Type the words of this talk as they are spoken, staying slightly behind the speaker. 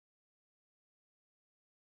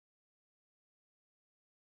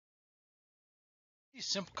These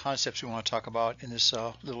simple concepts we want to talk about in this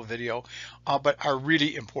little video, but are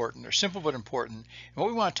really important. They're simple but important. And what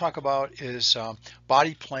we want to talk about is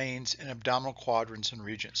body planes and abdominal quadrants and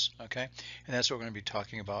regions, okay? And that's what we're going to be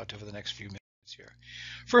talking about over the next few minutes here.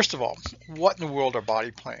 First of all, what in the world are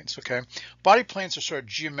body planes, okay? Body planes are sort of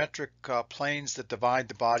geometric planes that divide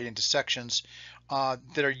the body into sections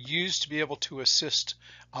that are used to be able to assist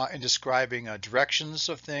in describing directions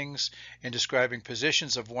of things, in describing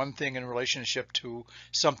positions of one thing in relationship to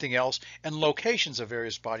something else, and locations of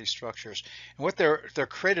various body structures. And what they're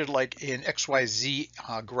created like in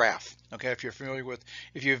XYZ graph. Okay, if you're familiar with,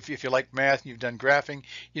 if you like math and you've done graphing,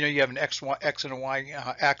 you know you have an X and a Y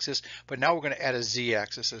axis, but now we're going to add a Z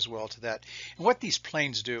axis as well to that. And what these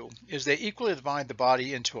planes do is they equally divide the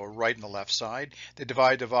body into a right and a left side. They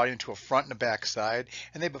divide the body into a front and a back side,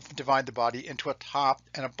 and they divide the body into a top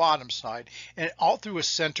and a bottom side, and all through a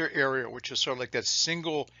center area, which is sort of like that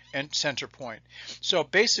single and center point. So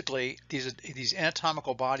basically, these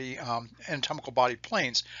anatomical body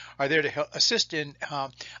planes are there to assist in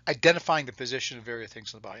identifying the position of various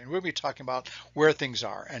things in the body. And we'll be talking about where things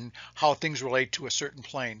are and how things relate to a certain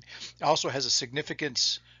plane. It also has a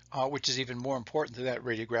significance which is even more important to that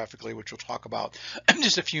radiographically, which we'll talk about in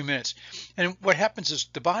just a few minutes. And what happens is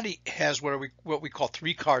the body has what we call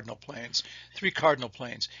three cardinal planes.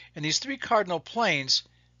 And these three cardinal planes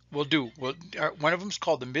one of them is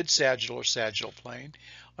called the mid-sagittal or sagittal plane.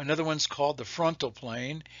 Another one's called the frontal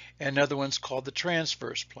plane, and another one's called the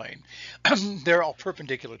transverse plane. They're all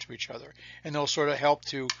perpendicular to each other, and they'll sort of help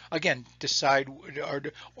to, again, decide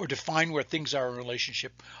or define where things are in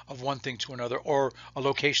relationship of one thing to another, or a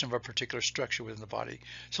location of a particular structure within the body.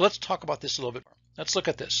 So let's talk about this a little bit more. Let's look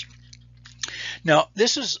at this. Now,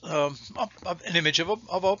 this is an image of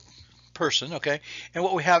a person, okay? And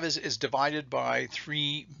what we have is divided by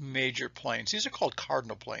three major planes. These are called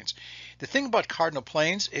cardinal planes. The thing about cardinal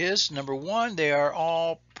planes is, number one, they are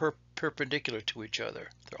all perpendicular to each other.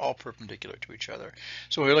 They're all perpendicular to each other.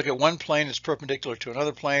 So when we look at one plane, it's perpendicular to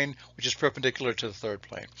another plane, which is perpendicular to the third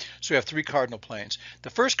plane. So we have three cardinal planes.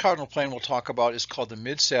 The first cardinal plane we'll talk about is called the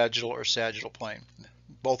mid-sagittal or sagittal plane.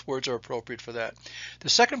 Both words are appropriate for that. The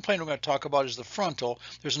second plane we're going to talk about is the frontal.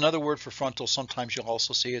 There's another word for frontal. Sometimes you'll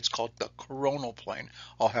also see it's called the coronal plane.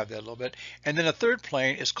 I'll have that a little bit. And then the third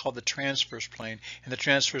plane is called the transverse plane. And the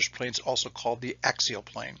transverse plane is also called the axial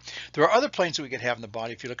plane. There are other planes that we could have in the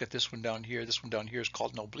body. If you look at this one down here is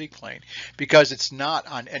called an oblique plane because it's not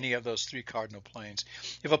on any of those three cardinal planes.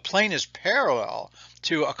 If a plane is parallel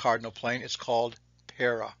to a cardinal plane, it's called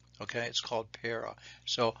para. Okay, it's called para.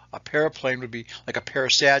 So a paraplane would be like a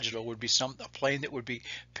parasagittal would be a plane that would be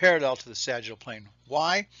parallel to the sagittal plane.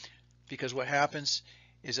 Why? Because what happens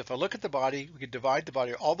is if I look at the body, we could divide the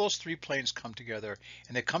body. All those three planes come together,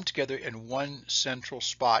 and they come together in one central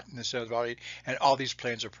spot in the center of the body, and all these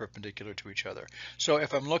planes are perpendicular to each other. So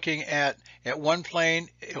if I'm looking at one plane,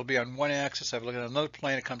 it'll be on one axis. If I look at another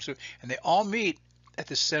plane, it comes through, and they all meet at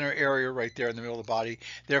the center area right there in the middle of the body.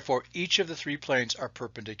 Therefore, each of the three planes are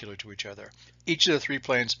perpendicular to each other. Each of the three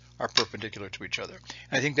planes are perpendicular to each other.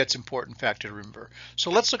 And I think that's an important factor to remember. So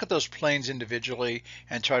let's look at those planes individually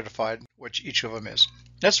and try to find which each of them is.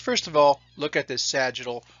 Let's first of all look at this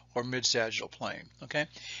sagittal or mid-sagittal plane, okay?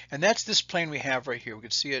 And that's this plane we have right here. We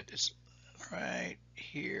can see it. It's right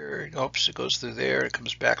here. Oops, it goes through there. It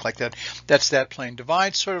comes back like that. That's that plane.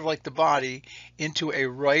 Divides sort of like the body into a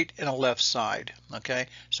right and a left side. Okay,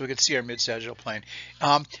 so we can see our mid-sagittal plane.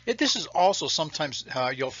 This is also sometimes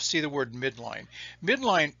you'll see the word midline.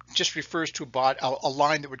 Midline just refers to a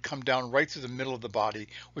line that would come down right through the middle of the body,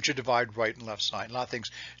 which would divide right and left side. A lot of things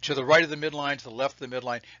to the right of the midline, to the left of the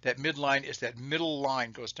midline. That midline is that middle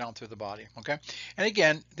line goes down through the body. Okay, and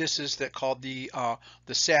again, this is called the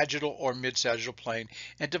sagittal or mid-sagittal plane.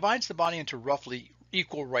 And it divides the body into roughly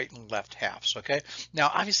equal right and left halves. Okay, now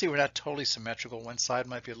obviously we're not totally symmetrical. One side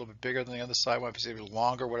might be a little bit bigger than the other side, might be a little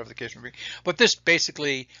longer, whatever the case may be. But this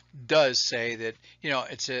basically does say that, you know,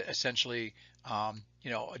 it's essentially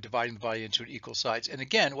dividing the body into equal sides. And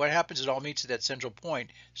again, what happens is it all meets at that central point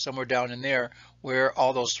somewhere down in there where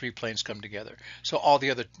all those three planes come together. So all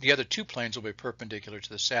the other two planes will be perpendicular to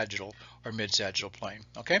the sagittal or mid-sagittal plane.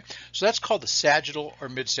 Okay, so that's called the sagittal or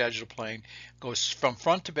mid-sagittal plane. Goes from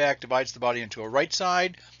front to back, divides the body into a right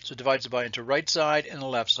side, so it divides the body into right side and a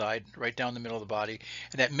left side, right down the middle of the body.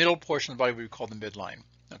 And that middle portion of the body we call the midline.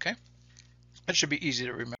 Okay, that should be easy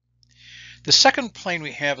to remember. The second plane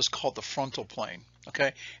we have is called the frontal plane.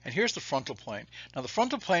 Okay, and here's the frontal plane. Now the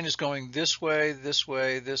frontal plane is going this way, this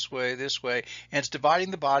way, this way, this way, and it's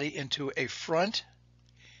dividing the body into a front,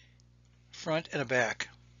 and a back.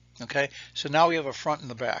 Okay, so now we have a front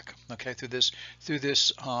and the back. Okay, through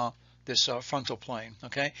this this frontal plane,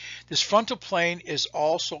 okay? This frontal plane is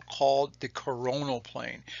also called the coronal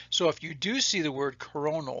plane. So if you do see the word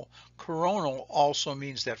coronal, coronal also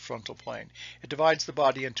means that frontal plane. It divides the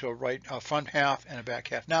body into a front half and a back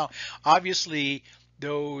half. Now, obviously,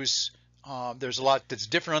 there's a lot that's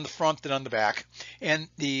different on the front than on the back, and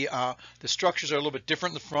the structures are a little bit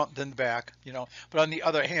different in the front than the back, you know. But on the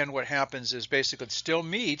other hand, what happens is basically it still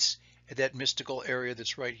meets at that mystical area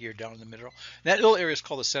that's right here down in the middle. That little area is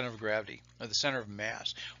called the center of gravity, or the center of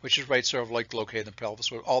mass, which is right sort of like located in the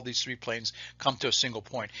pelvis, where all these three planes come to a single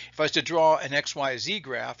point. If I was to draw an X, Y, Z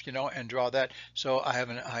graph, you know, and draw that, so I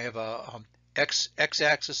have a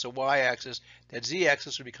x-axis, a y-axis, that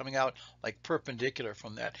z-axis would be coming out like perpendicular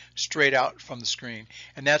from that, straight out from the screen,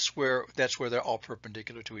 and that's where they're all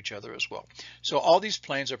perpendicular to each other as well. So all these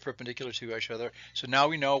planes are perpendicular to each other. So now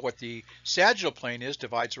we know what the sagittal plane is,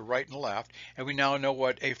 divides a right and a left, and we now know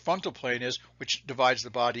what a frontal plane is, which divides the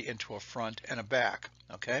body into a front and a back.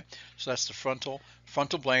 Okay, so that's the frontal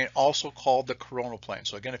plane, also called the coronal plane.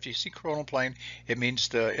 So again, if you see coronal plane, it means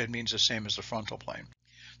the same as the frontal plane.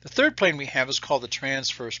 The third plane we have is called the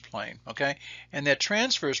transverse plane, okay? And that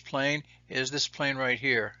transverse plane is this plane right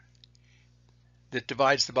here that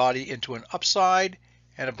divides the body into an upside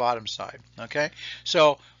and a bottom side, okay?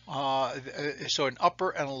 So, so an upper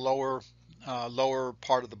and a lower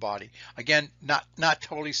part of the body. Again, not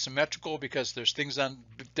totally symmetrical, because there's things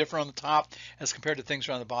different on the top as compared to things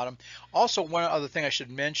around the bottom. Also, one other thing I should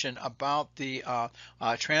mention about the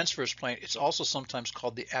transverse plane, it's also sometimes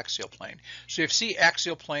called the axial plane. So if you see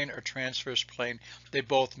axial plane or transverse plane, they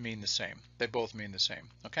both mean the same. They both mean the same,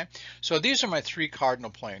 okay? So these are my three cardinal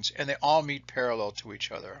planes, and they all meet parallel to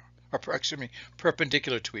each other, or excuse me,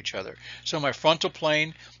 perpendicular to each other. So my frontal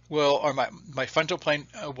plane will, or my frontal plane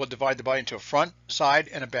will divide the body into a front side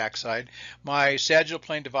and a back side. My sagittal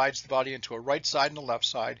plane divides the body into a right side and a left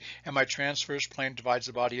side, and my transverse plane divides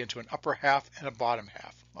the body into an upper half and a bottom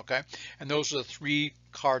half, okay? And those are the three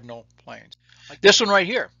cardinal planes. Like this one right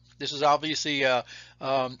here, this is obviously a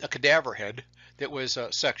cadaver head that was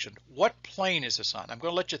sectioned. What plane is this on? I'm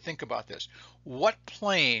going to let you think about this. What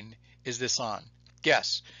plane is this on?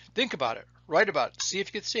 Guess. Think about it. Write about it. See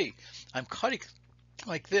if you can see. I'm cutting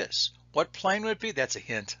like this. What plane would it be? That's a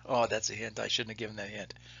hint. Oh, that's a hint. I shouldn't have given that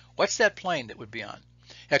hint. What's that plane that would be on?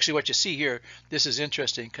 Actually, what you see here, this is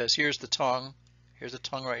interesting, because here's the tongue. Here's the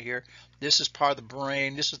tongue right here. This is part of the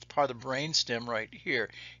brain. This is part of the brain stem right here.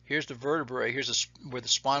 Here's the vertebrae. Here's where the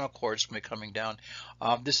spinal cord is going to be coming down.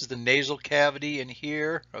 This is the nasal cavity in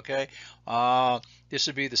here. Okay. This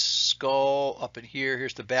would be the skull up in here.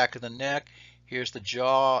 Here's the back of the neck. Here's the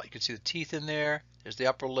jaw. You can see the teeth in there. There's the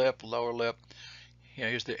upper lip, lower lip. You know,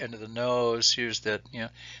 here's the end of the nose. Here's the, you know,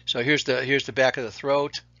 so here's the back of the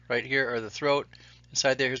throat right here, or the throat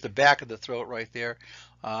inside there. Here's the back of the throat right there.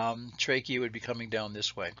 Trachea would be coming down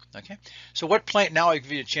this way. Okay. So what plane? Now I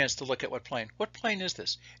give you a chance to look at what plane. What plane is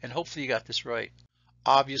this? And hopefully you got this right.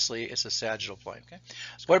 Obviously, it's a sagittal plane. Okay.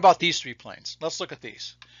 So what about these three planes? Let's look at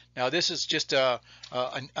these. Now this is just a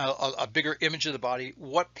bigger image of the body.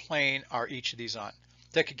 What plane are each of these on?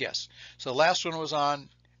 Take a guess. So the last one was on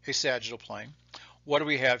a sagittal plane. What do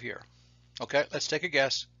we have here? Okay, let's take a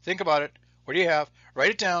guess. Think about it. What do you have?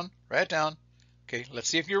 Write it down. Write it down. Okay, let's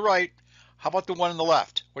see if you're right. How about the one on the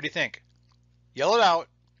left? What do you think? Yell it out.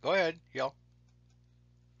 Go ahead. Yell.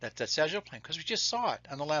 That's that sagittal plane, because we just saw it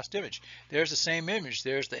on the last image. There's the same image.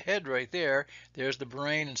 There's the head right there. There's the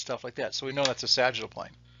brain and stuff like that. So we know that's a sagittal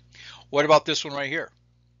plane. What about this one right here?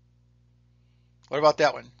 What about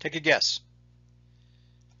that one? Take a guess.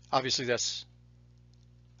 Obviously, that's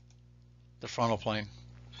the frontal plane.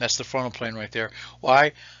 That's the frontal plane right there.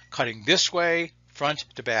 Why? Cutting this way, front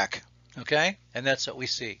to back. Okay? And that's what we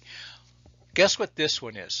see. Guess what this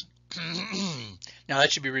one is? Now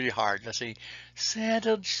that should be really hard. Let's see.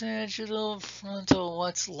 Sagittal, frontal,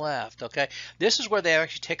 what's left? Okay? This is where they've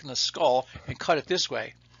actually taken the skull and cut it this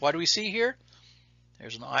way. What do we see here?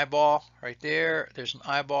 There's an eyeball right there. There's an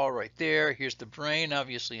eyeball right there. Here's the brain,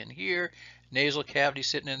 obviously, in here. Nasal cavity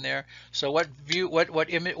sitting in there. So what view?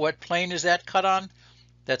 What plane is that cut on?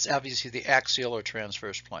 That's obviously the axial or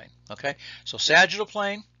transverse plane. Okay. So sagittal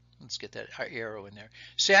plane. Let's get that arrow in there.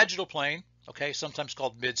 Sagittal plane. Okay. Sometimes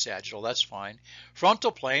called mid-sagittal. That's fine.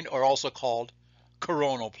 Frontal plane, or also called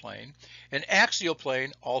coronal plane. And axial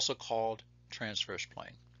plane, also called transverse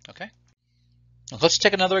plane. Okay. Now let's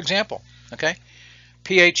take another example. Okay.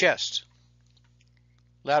 PA chest,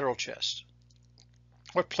 lateral chest.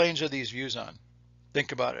 What planes are these views on?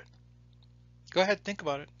 Think about it. Go ahead, think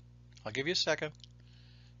about it. I'll give you a second.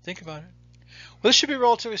 Think about it. Well, this should be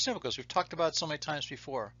relatively simple, because we've talked about it so many times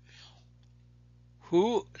before.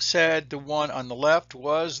 Who said the one on the left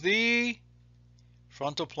was the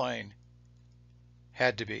frontal plane?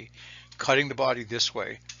 Had to be. Cutting the body this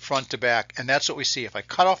way, front to back, and that's what we see. If I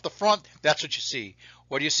cut off the front, that's what you see.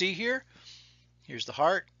 What do you see here? Here's the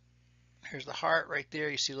heart. Here's the heart right there.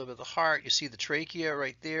 You see a little bit of the heart. You see the trachea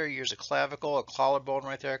right there. Here's a clavicle, a collarbone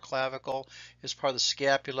right there. Clavicle is part of the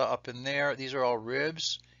scapula up in there. These are all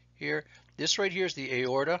ribs here. This right here is the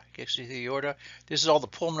aorta. You can see the aorta. This is all the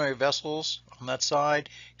pulmonary vessels on that side.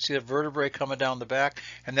 You see the vertebrae coming down the back,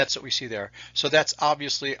 and that's what we see there. So that's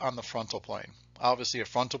obviously on the frontal plane. Obviously a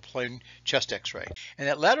frontal plane chest x-ray. And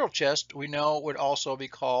that lateral chest we know would also be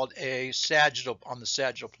called a sagittal, on the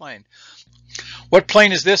sagittal plane. What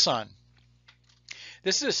plane is this on?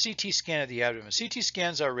 This is a CT scan of the abdomen. CT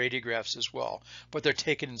scans are radiographs as well, but they're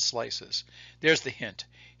taken in slices. There's the hint.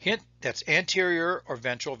 Hint, that's anterior or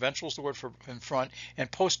ventral. Ventral is the word for in front, and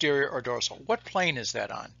posterior or dorsal. What plane is that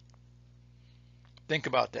on? Think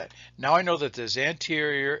about that. Now I know that there's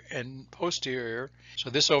anterior and posterior. So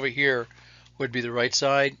this over here would be the right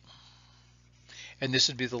side, and this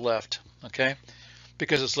would be the left, okay?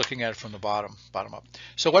 Because it's looking at it from the bottom up.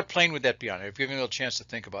 So what plane would that be on? I've given you a little chance to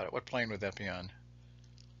think about it. What plane would that be on?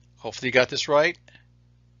 Hopefully you got this right.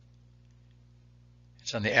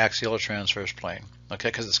 It's on the axial transverse plane, okay?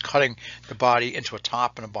 Because it's cutting the body into a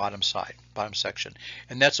top and a bottom side, bottom section.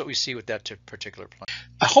 And that's what we see with that particular plane.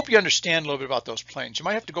 I hope you understand a little bit about those planes. You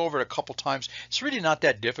might have to go over it a couple times. It's really not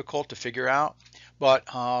that difficult to figure out, but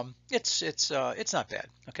it's not bad,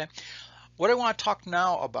 okay? What I want to talk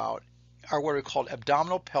now about are what are called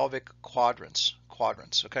abdominal pelvic quadrants.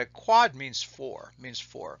 Okay, quad means four,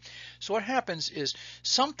 So what happens is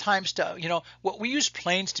sometimes, what we use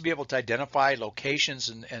planes to be able to identify locations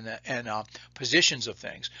and positions of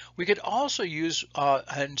things. We could also use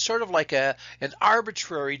and sort of like an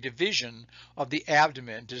arbitrary division of the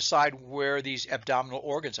abdomen to decide where these abdominal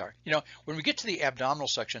organs are. When we get to the abdominal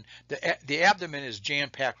section, the abdomen is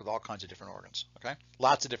jam-packed with all kinds of different organs. Okay,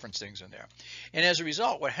 lots of different things in there, and as a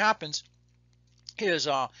result, what happens is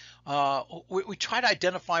we try to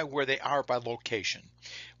identify where they are by location.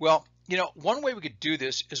 Well, one way we could do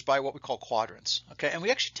this is by what we call quadrants, okay? And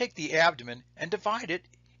we actually take the abdomen and divide it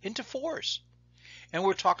into fours. And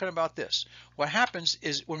we're talking about this. What happens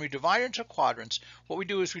is when we divide it into quadrants, what we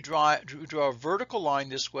do is we draw a vertical line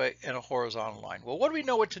this way and a horizontal line. Well, what do we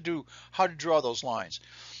know how to draw those lines?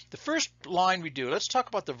 The first line we do, let's talk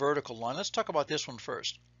about the vertical line. Let's talk about this one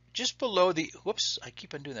first. Just below the, whoops, I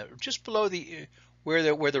keep on doing that. Just below the, where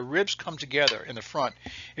the ribs come together in the front.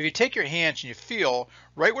 If you take your hands and you feel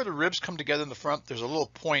right where the ribs come together in the front, there's a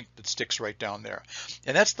little point that sticks right down there.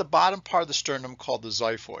 And that's the bottom part of the sternum called the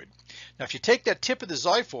xiphoid. Now, if you take that tip of the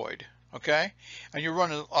xiphoid, okay, and you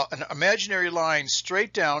run an imaginary line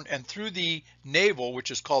straight down and through the navel,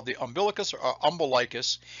 which is called the umbilicus or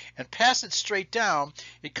umbilicus, and pass it straight down,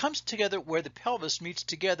 it comes together where the pelvis meets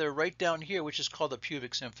together right down here, which is called the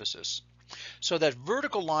pubic symphysis. So that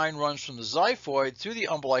vertical line runs from the xiphoid through the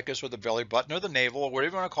umbilicus or the belly button or the navel or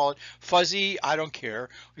whatever you want to call it, fuzzy, I don't care.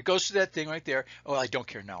 It goes through that thing right there. Oh, I don't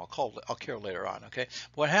care now. I'll care later on, okay?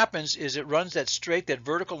 What happens is it runs that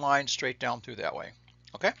vertical line straight down through that way.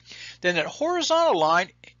 Okay, then that horizontal line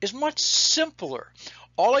is much simpler.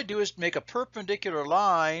 All I do is make a perpendicular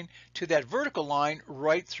line to that vertical line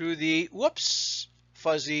right through the, whoops,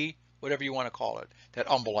 fuzzy, whatever you want to call it,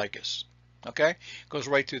 that umbilicus. Okay, goes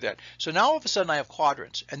right through that. So now all of a sudden I have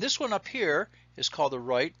quadrants, and this one up here is called the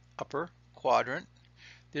right upper quadrant.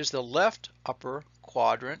 There's the left upper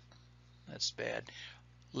quadrant. That's bad.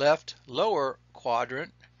 Left lower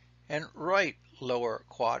quadrant and right lower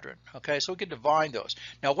quadrant. Okay, so we can divide those.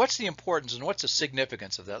 Now, what's the importance and what's the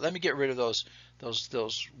significance of that? Let me get rid of those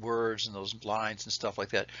words and those lines and stuff like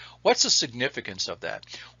that. What's the significance of that?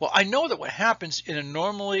 Well, I know that what happens in a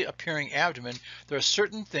normally appearing abdomen, there are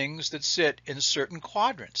certain things that sit in certain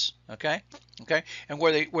quadrants. Okay, and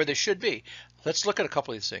where they should be. Let's look at a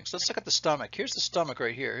couple of these things. Let's look at the stomach. Here's the stomach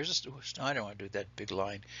right here. Here's I don't want to do that big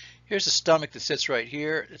line. Here's the stomach that sits right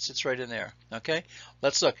here. It sits right in there. Okay,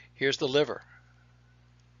 let's look. Here's the liver.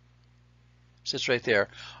 Sits right there.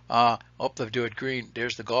 Oh, they'll do it green.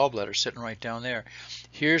 There's the gallbladder sitting right down there.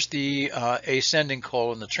 Here's the ascending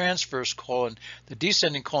colon, the transverse colon, the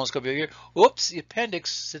descending colon is going to be here. Oops, the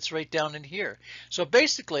appendix sits right down in here. So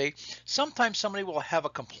basically, sometimes somebody will have a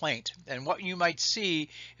complaint, and what you might see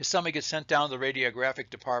is somebody gets sent down to the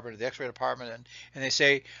radiographic department or the X-ray department, and they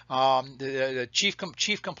say the chief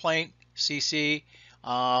complaint, CC,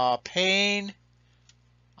 pain,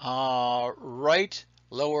 right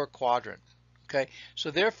lower quadrant. Okay,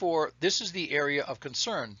 so therefore, this is the area of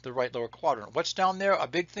concern, the right lower quadrant. What's down there? A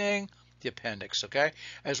big thing? the appendix, okay,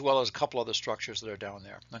 as well as a couple other structures that are down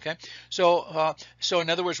there, okay. So in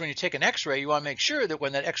other words, when you take an X-ray, you want to make sure that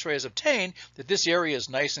when that X-ray is obtained, that this area is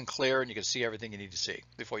nice and clear and you can see everything you need to see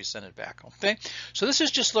before you send it back, okay. So this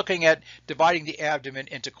is just looking at dividing the abdomen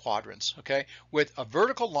into quadrants, okay, with a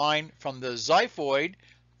vertical line from the xiphoid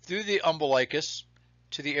through the umbilicus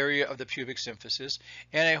to the area of the pubic symphysis,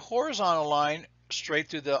 and a horizontal line straight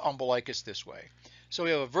through the umbilicus this way. So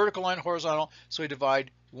we have a vertical line, horizontal, so we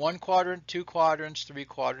divide 1 quadrant, 2 quadrants, 3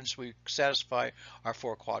 quadrants. We satisfy our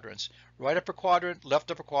 4 quadrants. Right upper quadrant,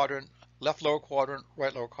 left upper quadrant, left lower quadrant,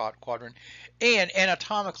 right lower quadrant, and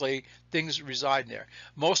anatomically things reside there.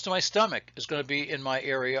 Most of my stomach is going to be in my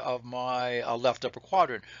area of my left upper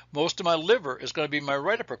quadrant. Most of my liver is going to be in my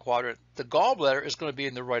right upper quadrant. The gallbladder is going to be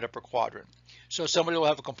in the right upper quadrant. So somebody will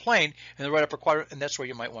have a complaint in the right upper quadrant, and that's where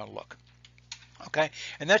you might want to look. Okay,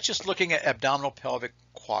 and that's just looking at abdominal pelvic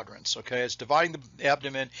quadrants. Okay, it's dividing the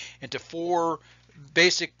abdomen into 4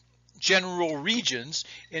 basic general regions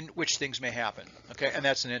in which things may happen. Okay, and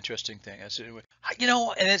that's an interesting thing. You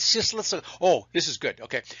know, and it's just, let's look. Oh, this is good.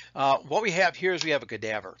 Okay, what we have here is we have a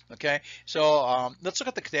cadaver. Okay, so let's look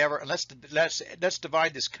at the cadaver and let's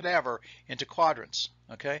divide this cadaver into quadrants.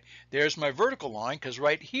 Okay, there's my vertical line, because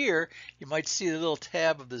right here you might see the little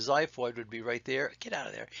tab of the xiphoid would be right there. Get out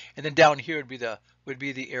of there. And then down here would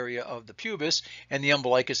be the area of the pubis, and the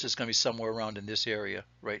umbilicus is going to be somewhere around in this area,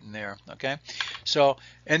 right in there. Okay, so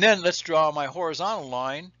and then let's draw my horizontal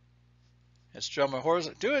line. Let's draw my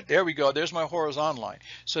horizontal. Do it. There we go. There's my horizontal line.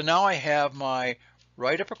 So now I have my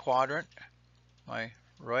right upper quadrant, my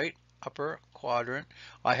right upper quadrant.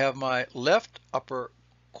 I have my left upper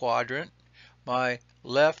quadrant, my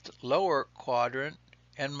left lower quadrant,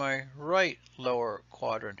 and my right lower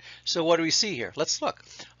quadrant. So what do we see here? Let's look.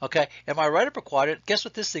 Okay, in my right upper quadrant, guess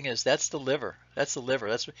what this thing is? That's the liver. That's the liver.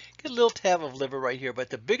 Get a little tab of liver right here, but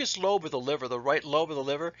the biggest lobe of the liver, the right lobe of the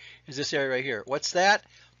liver, is this area right here. What's that?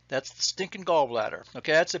 That's the stinking gallbladder.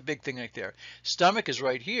 Okay, that's a big thing right there. Stomach is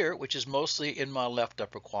right here, which is mostly in my left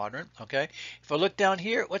upper quadrant. Okay, if I look down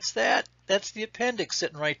here, what's that? That's the appendix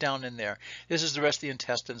sitting right down in there. This is the rest of the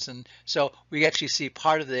intestines, and so we actually see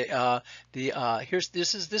part of this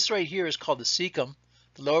right here is called the cecum,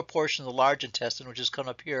 the lower portion of the large intestine, which is coming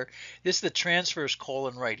up here. This is the transverse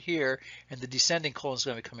colon right here, and the descending colon is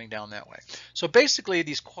going to be coming down that way. So basically,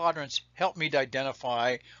 these quadrants help me to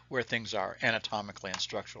identify where things are anatomically and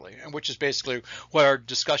structurally, and which is basically what our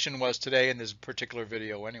discussion was today in this particular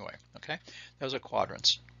video anyway. Okay, those are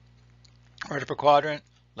quadrants. Right upper quadrant,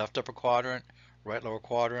 left upper quadrant, right lower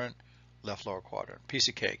quadrant, left lower quadrant. Piece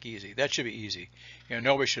of cake, easy. That should be easy. You know,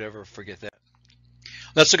 nobody should ever forget that.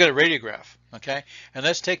 Let's look at a radiograph, okay? And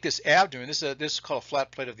let's take this abdomen. This is called a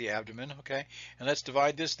flat plate of the abdomen, okay? And let's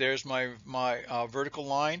divide this. There's my vertical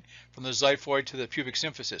line from the xiphoid to the pubic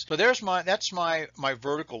symphysis. So that's my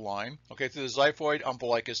vertical line, okay, through the xiphoid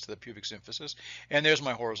umbilicus to the pubic symphysis, and there's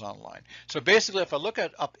my horizontal line. So basically, if I look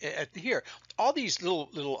at here, all these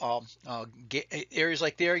little areas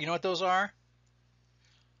like there, you know what those are?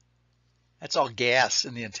 That's all gas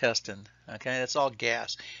in the intestine. Okay, that's all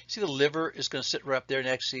gas. See, the liver is going to sit right up there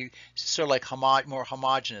next to you. It's sort of like more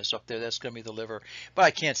homogeneous up there. That's going to be the liver. But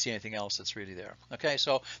I can't see anything else that's really there. Okay,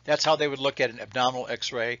 so that's how they would look at an abdominal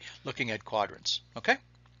X-ray, looking at quadrants. Okay,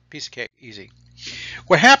 piece of cake, easy.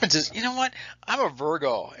 What happens is, you know what? I'm a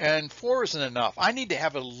Virgo, and 4 isn't enough. I need to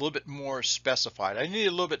have it a little bit more specified. I need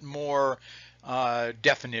a little bit more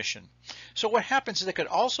definition. So what happens is they could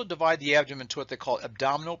also divide the abdomen into what they call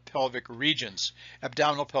abdominal pelvic regions.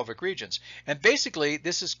 Abdominal pelvic regions. And basically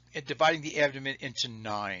this is dividing the abdomen into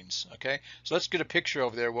 9s. Okay, so let's get a picture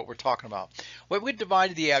over there what we're talking about. Well, we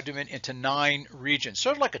divided the abdomen into 9 regions,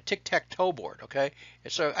 sort of like a tic-tac-toe board. Okay,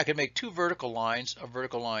 so I can make 2 vertical lines, a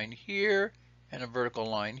vertical line here and a vertical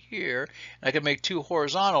line here. And I can make 2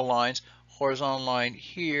 horizontal lines, horizontal line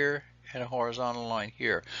here and a horizontal line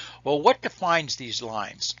here. Well, what defines these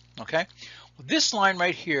lines? Okay, well, this line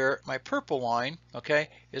right here, my purple line, okay,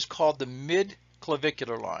 is called the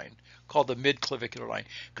mid-clavicular line.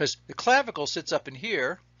 Because the clavicle sits up in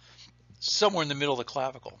here, somewhere in the middle of the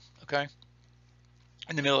clavicle. Okay,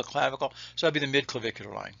 in the middle of the clavicle, so that'd be the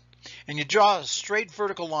mid-clavicular line. And you draw a straight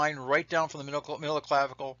vertical line right down from the middle of the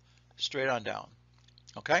clavicle, straight on down.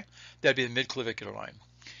 Okay, that'd be the mid-clavicular line.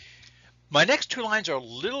 My next 2 lines are a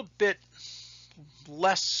little bit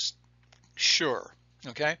less sure,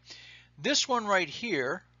 okay? This one right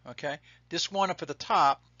here, okay, this one up at the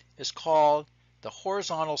top is called the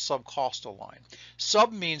horizontal subcostal line.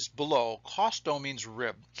 Sub means below, costo means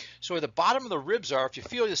rib. So where the bottom of the ribs are, if you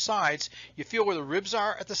feel the sides, you feel where the ribs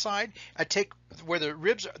are at the side. I take where the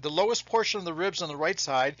ribs, the lowest portion of the ribs on the right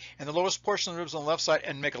side and the lowest portion of the ribs on the left side,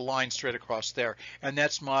 and make a line straight across there. And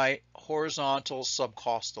that's my horizontal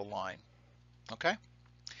subcostal line. Okay?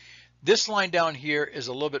 This line down here is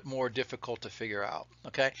a little bit more difficult to figure out,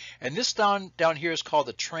 okay? And this down here is called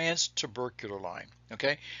the transtubercular line,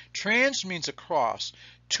 okay? Trans means across.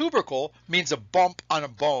 Tubercle means a bump on a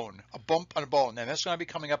bone, and that's going to be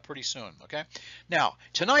coming up pretty soon, okay? Now,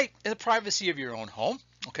 tonight, in the privacy of your own home,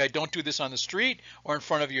 okay, don't do this on the street or in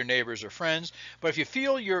front of your neighbors or friends, but if you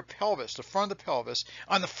feel your pelvis, the front of the pelvis,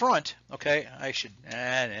 on the front, okay,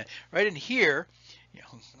 right in here,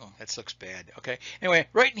 oh, that looks bad. Okay. Anyway,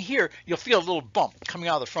 right in here, you'll feel a little bump coming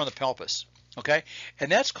out of the front of the pelvis. Okay. And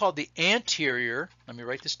that's called the anterior, let me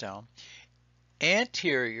write this down,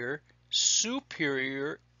 anterior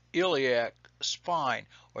superior iliac spine,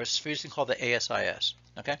 or it's usually called the ASIS.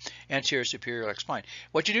 Okay. Anterior superior iliac spine.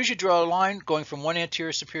 What you do is you draw a line going from one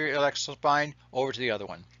anterior superior iliac spine over to the other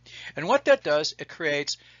one. And what that does, it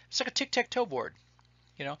creates, it's like a tic-tac-toe board.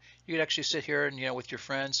 You know, you could actually sit here and, you know, with your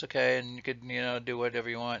friends, okay, and you could, you know, do whatever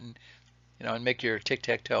you want and, you know, and make your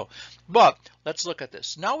tic-tac-toe. But let's look at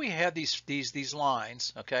this. Now we have these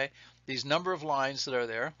lines, okay, these number of lines that are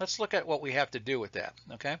there. Let's look at what we have to do with that,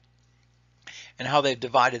 okay, and how they've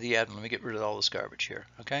divided the abdomen. Let me get rid of all this garbage here,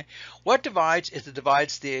 okay. What divides is it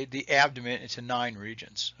divides the abdomen into 9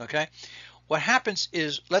 regions, okay. What happens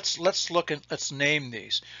is, let's look and let's name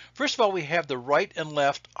these. First of all, we have the right and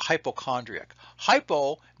left hypochondriac.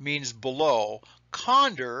 Hypo means below.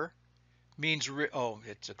 Chondr means, oh,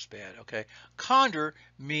 it looks bad, okay. Chondr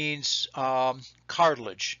means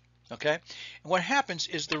cartilage, okay. And what happens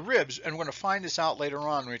is the ribs, and we're going to find this out later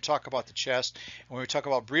on when we talk about the chest and when we talk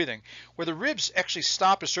about breathing, where the ribs actually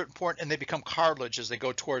stop at a certain point and they become cartilage as they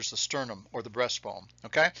go towards the sternum or the breastbone,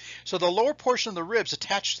 okay. So the lower portion of the ribs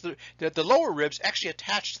attached to the lower ribs actually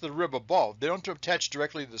attach to the rib above. They don't attach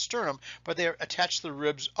directly to the sternum, but they're attached to the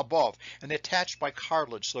ribs above, and they're attached by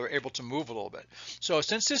cartilage, so they're able to move a little bit. So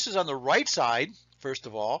since this is on the right side, first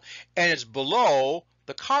of all, and it's below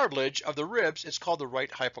the cartilage of the ribs, it's called the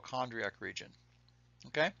right hypochondriac region,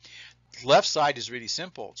 okay? Left side is really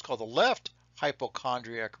simple. It's called the left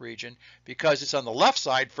hypochondriac region because it's on the left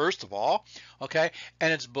side, first of all, okay?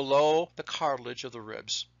 And it's below the cartilage of the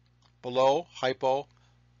ribs, below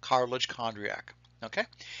hypocartilage chondriac, okay?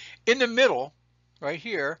 In the middle, right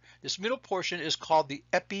here, this middle portion is called the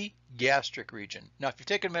epigastric region. Now, if you're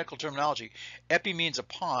taking medical terminology, epi means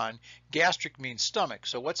upon, gastric means stomach.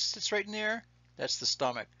 So what sits right in there? That's the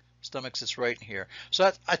stomach. Stomach sits right in here.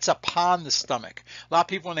 So that's upon the stomach. A lot of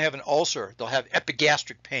people, when they have an ulcer, they'll have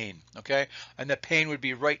epigastric pain, okay? And the pain would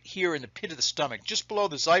be right here in the pit of the stomach, just below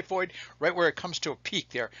the xiphoid, right where it comes to a peak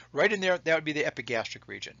there. Right in there, that would be the epigastric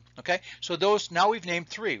region, okay? So those, now we've named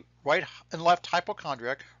 3. Right and left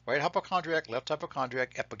hypochondriac, right hypochondriac, left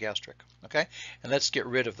hypochondriac, epigastric, okay? And let's get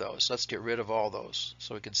rid of those. Let's get rid of all those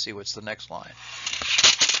so we can see what's the next line.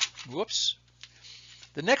 Whoops.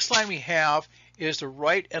 The next line we have is the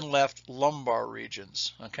right and left lumbar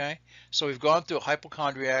regions, okay? So we've gone through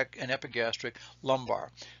hypochondriac and epigastric, lumbar.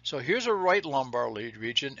 So here's a right lumbar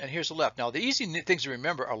region, and here's a left. Now, the easy things to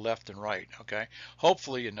remember are left and right, okay?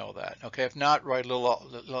 Hopefully you know that, okay? If not, write a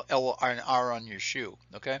little L and R on your shoe,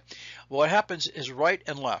 okay? Well, what happens is right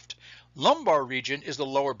and left. Lumbar region is the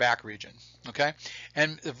lower back region, okay?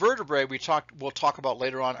 And the vertebrae we'll talk about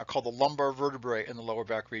later on are called the lumbar vertebrae in the lower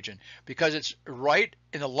back region. Because it's right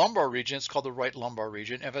in the lumbar region, it's called the right lumbar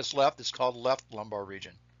region. If it's left, it's called left lumbar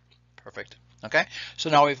region. Perfect, okay? So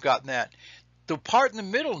now we've gotten that. The part in the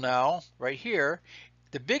middle now, right here,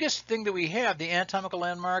 the biggest thing that we have, the anatomical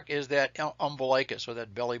landmark, is that umbilicus, or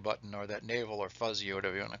that belly button, or that navel, or fuzzy, or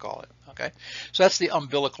whatever you want to call it, okay? So that's the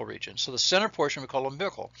umbilical region. So the center portion we call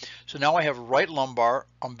umbilical. So now I have right lumbar,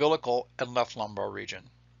 umbilical, and left lumbar region,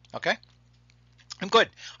 okay? I'm good.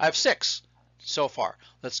 I have 6 so far.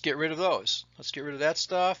 Let's get rid of those. Let's get rid of that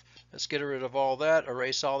stuff. Let's get rid of all that,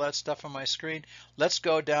 erase all that stuff on my screen. Let's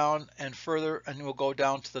go down and further, and we'll go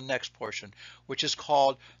down to the next portion, which is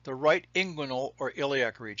called the right inguinal or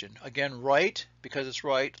iliac region. Again, right because it's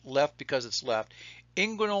right, left because it's left.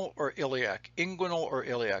 Inguinal or iliac, inguinal or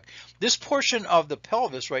iliac. This portion of the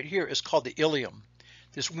pelvis right here is called the ilium.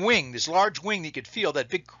 This wing, this large wing that you could feel, that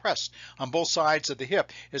big crest on both sides of the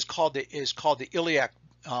hip, is called the iliac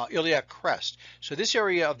iliac crest. So this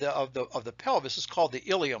area of the pelvis is called the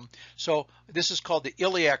ilium. So this is called the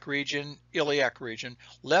iliac region,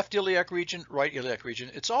 left iliac region, right iliac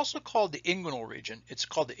region. It's also called the inguinal region. It's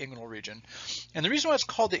called the inguinal region. And the reason why it's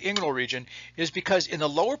called the inguinal region is because in the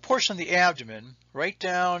lower portion of the abdomen, right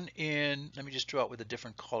down in, let me just draw it with a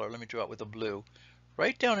different color. Let me draw it with a blue.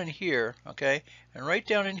 Right down in here, okay, and right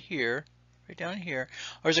down in here,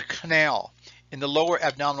 there's a canal in the lower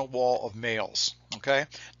abdominal wall of males, okay?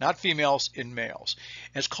 Not females, in males.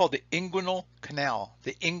 And it's called the inguinal canal,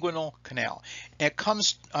 the inguinal canal. And it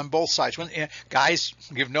comes on both sides. When guys,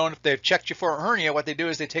 you've known if they've checked you for a hernia, what they do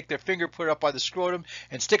is they take their finger, put it up by the scrotum,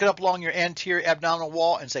 and stick it up along your anterior abdominal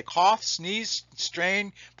wall and say cough, sneeze,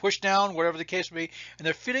 strain, push down, whatever the case may be. And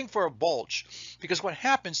they're feeling for a bulge. Because what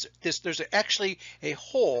happens is there's actually a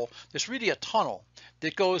hole, there's really a tunnel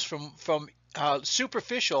that goes from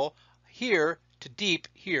superficial here to deep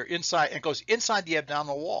here inside, and goes inside the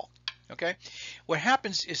abdominal wall. Okay, what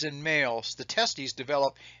happens is in males, the testes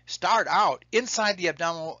start out inside the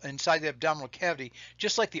abdominal cavity,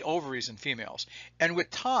 just like the ovaries in females. And with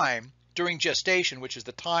time, during gestation, which is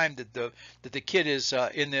the time that the kid is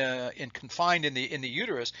confined in the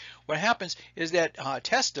uterus, what happens is that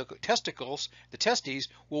testicles, the testes,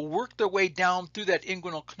 will work their way down through that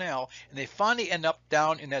inguinal canal, and they finally end up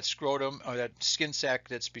down in that scrotum or that skin sac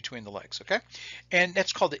that's between the legs. Okay, and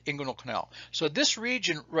that's called the inguinal canal. So this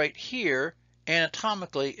region right here,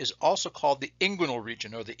 anatomically, is also called the inguinal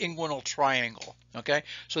region or the inguinal triangle. Okay,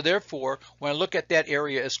 so therefore, when I look at that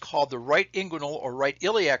area, it's called the right inguinal or right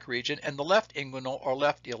iliac region, and the left inguinal or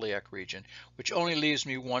left iliac region, which only leaves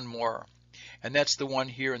me one more, and that's the one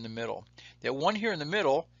here in the middle. That one here in the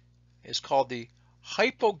middle is called the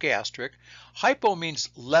hypogastric. Hypo means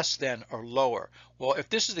less than or lower. Well, if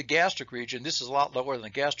this is the gastric region, this is a lot lower than the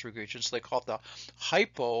gastric region, so they call it the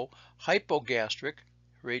hypogastric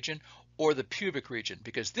region, or the pubic region,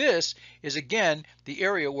 because this is again the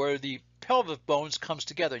area where the pelvic bones comes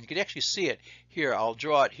together. And you can actually see it here. I'll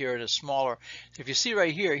draw it here in a smaller. If you see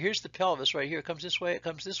right here, here's the pelvis right here. It comes this way, it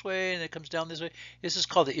comes this way, and it comes down this way. This is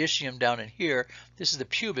called the ischium down in here. This is the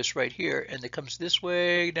pubis right here, and it comes this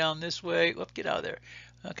way, down this way. Whoop, get out of there.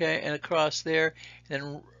 Okay, and across there,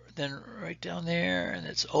 and then right down there, and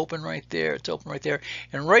it's open right there. It's open right there,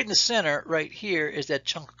 and right in the center, right here, is that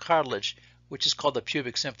chunk of cartilage, which is called the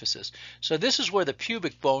pubic symphysis. So this is where the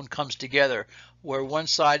pubic bone comes together, where one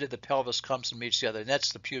side of the pelvis comes and meets the other, and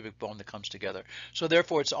that's the pubic bone that comes together. So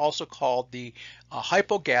therefore, it's also called the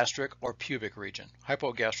hypogastric or pubic region.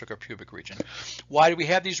 Hypogastric or pubic region. Why do we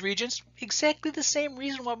have these regions? Exactly the same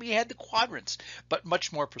reason why we had the quadrants, but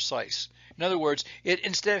much more precise. In other words,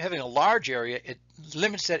 instead of having a large area, it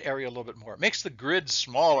limits that area a little bit more. It makes the grid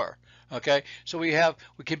smaller. Okay, so we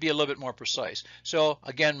can be a little bit more precise. So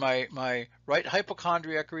again, my right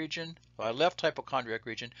hypochondriac region, my left hypochondriac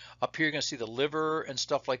region. Up here, you're going to see the liver and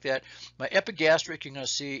stuff like that. My epigastric, you're going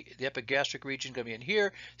to see the epigastric region going to be in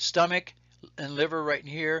here. Stomach and liver right in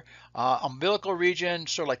here. Umbilical region,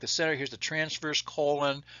 sort of like the center. Here's the transverse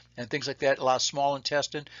colon and things like that. A lot of small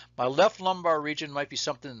intestine. My left lumbar region might be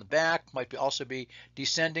something in the back. Might also be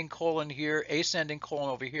descending colon here, ascending colon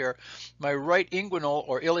over here. My right inguinal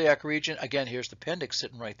or iliac region. Again, here's the appendix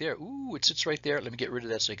sitting right there. Ooh, it sits right there. Let me get rid of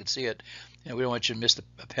that so you can see it. And we don't want you to miss the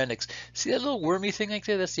appendix. See that little wormy thing right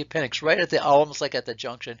there? That's the appendix, right at the, almost like at the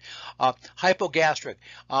junction. Hypogastric.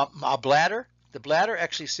 A bladder. The bladder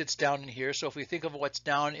actually sits down in here. So if we think of what's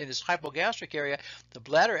down in this hypogastric area, the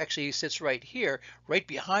bladder actually sits right here, right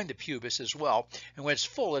behind the pubis as well. And when it's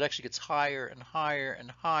full, it actually gets higher and higher and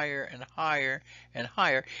higher and higher and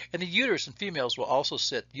higher. And the uterus in females will also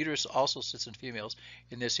sit. Uterus also sits in females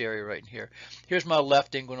in this area right in here. Here's my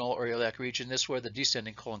left inguinal or iliac region. This is where the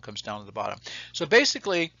descending colon comes down to the bottom. So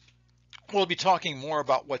basically, we'll be talking more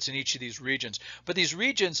about what's in each of these regions, but these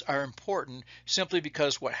regions are important simply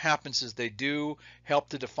because what happens is they do help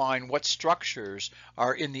to define what structures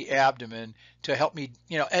are in the abdomen to help me,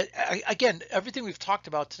 you know, again, everything we've talked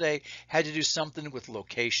about today had to do something with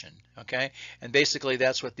location, okay? And basically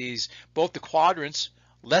that's what these, both the quadrants,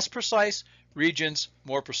 less precise, regions,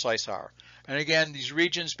 more precise are. And again, these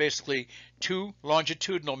regions, basically two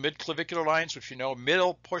longitudinal mid-clavicular lines, which you know,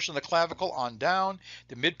 middle portion of the clavicle on down,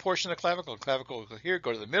 the mid portion of the clavicle will go here,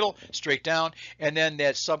 go to the middle, straight down, and then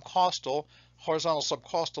that subcostal, horizontal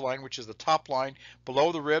subcostal line, which is the top line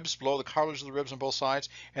below the ribs, below the cartilage of the ribs on both sides,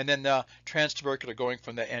 and then the transtubercular going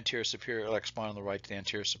from the anterior superior iliac spine on the right to the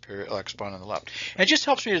anterior superior iliac spine on the left. And it just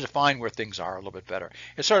helps me to define where things are a little bit better.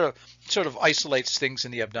 It sort of isolates things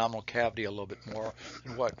in the abdominal cavity a little bit more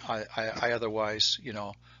than what I otherwise, you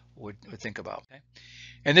know, would think about. Okay?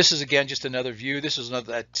 And this is again just another view. This is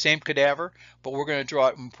another that same cadaver, but we're going to draw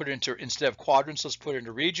it and put it into, instead of quadrants, let's put it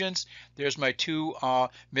into regions. There's my two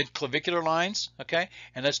mid-clavicular lines, okay?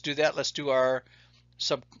 And let's do that. Let's do our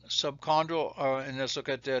subchondral, and let's look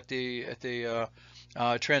at the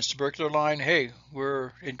transtubercular line. Hey,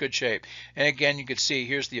 we're in good shape. And again, you can see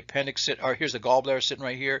here's the appendix, or here's the gallbladder sitting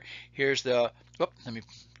right here. Here's the, let me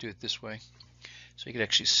do it this way so you can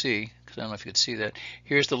actually see, because I don't know if you can see that.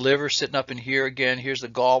 Here's the liver sitting up in here again. Here's the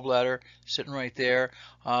gallbladder sitting right there.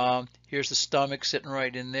 Here's the stomach sitting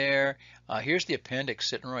right in there. Here's the appendix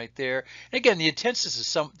sitting right there. And again, the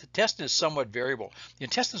intestine is somewhat variable. The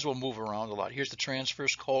intestines will move around a lot. Here's the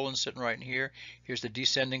transverse colon sitting right in here. Here's the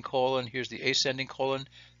descending colon. Here's the ascending colon.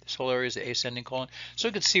 This whole area is the ascending colon. So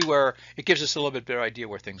you can see where it gives us a little bit better idea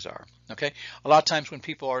where things are. Okay. A lot of times when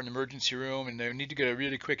people are in the emergency room and they need to get a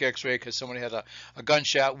really quick x-ray because somebody had a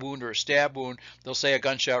gunshot wound or a stab wound, they'll say a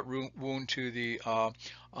gunshot wound to the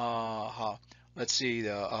let's see,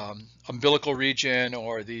 the umbilical region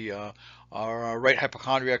or the right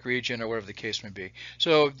hypochondriac region or whatever the case may be.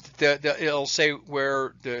 So it'll say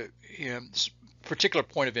where the particular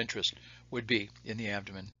point of interest would be in the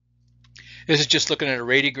abdomen. This is just looking at a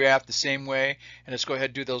radiograph the same way, and let's go ahead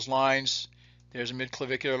and do those lines. There's a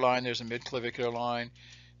midclavicular line, there's a midclavicular line.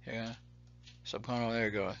 Yeah. Subchondral, there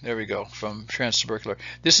you go. There we go, from transtubercular.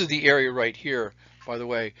 This is the area right here, by the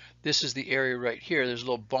way. This is the area right here. There's a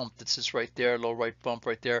little bump that sits right there, a little right bump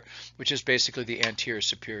right there, which is basically the anterior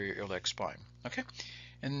superior iliac spine. Okay?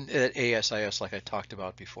 And ASIS, like I talked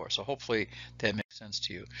about before. So hopefully that makes sense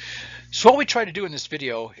to you. So what we try to do in this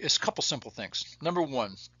video is a couple simple things. Number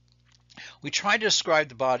one, we try to describe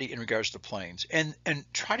the body in regards to planes and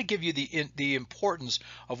try to give you the importance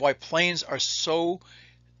of why planes are so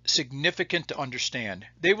significant to understand.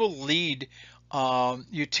 They will lead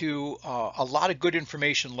you to a lot of good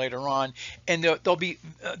information later on, and they'll be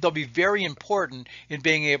very important in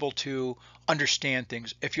being able to understand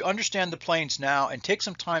things. If you understand the planes now and take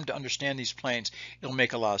some time to understand these planes, it'll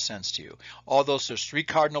make a lot of sense to you. Although there's three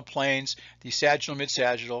cardinal planes: the sagittal,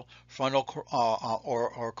 mid-sagittal, frontal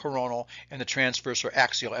or coronal, and the transverse or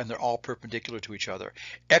axial, and they're all perpendicular to each other.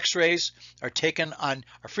 X-rays are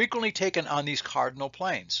frequently taken on these cardinal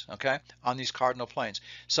planes, okay? On these cardinal planes.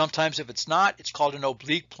 Sometimes if it's not, it's called an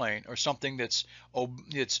oblique plane, or something that's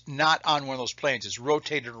it's not on one of those planes. It's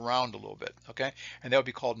rotated around a little bit, okay? And that would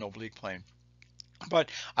be called an oblique plane.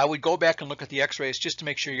 But I would go back and look at the x-rays just to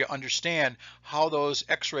make sure you understand how those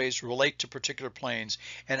x-rays relate to particular planes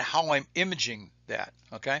and how I'm imaging that,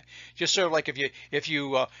 okay? Just sort of like if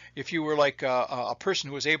you were like a person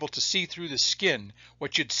who was able to see through the skin,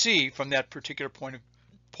 what you'd see from that particular point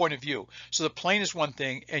of view. So the plane is one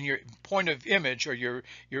thing, and your point of image, or your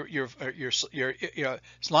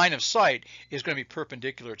line of sight, is going to be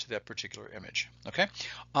perpendicular to that particular image, okay?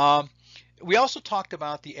 We also talked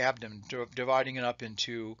about the abdomen, dividing it up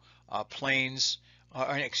into planes,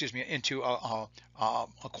 into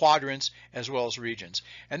quadrants as well as regions.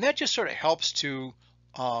 And that just sort of helps to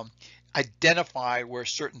identify where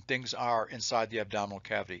certain things are inside the abdominal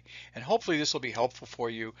cavity. And hopefully this will be helpful for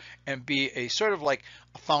you and be a sort of like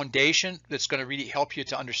a foundation that's going to really help you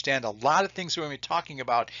to understand a lot of things we're going to be talking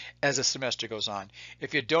about as the semester goes on.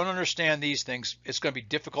 If you don't understand these things, it's going to be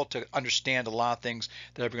difficult to understand a lot of things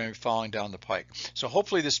that are going to be falling down the pike. So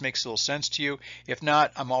hopefully this makes a little sense to you. If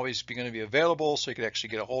not, I'm always going to be available, so you can actually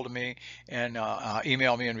get a hold of me and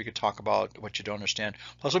email me, and we could talk about what you don't understand.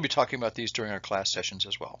 Plus we'll be talking about these during our class sessions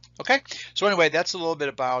as well. Okay? So anyway, that's a little bit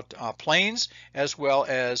about planes as well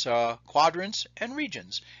as quadrants and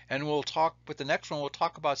regions. And we'll talk with the next one, we'll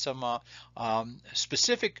talk about some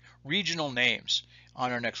specific regional names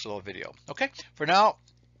on our next little video. Okay, for now,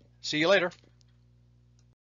 see you later.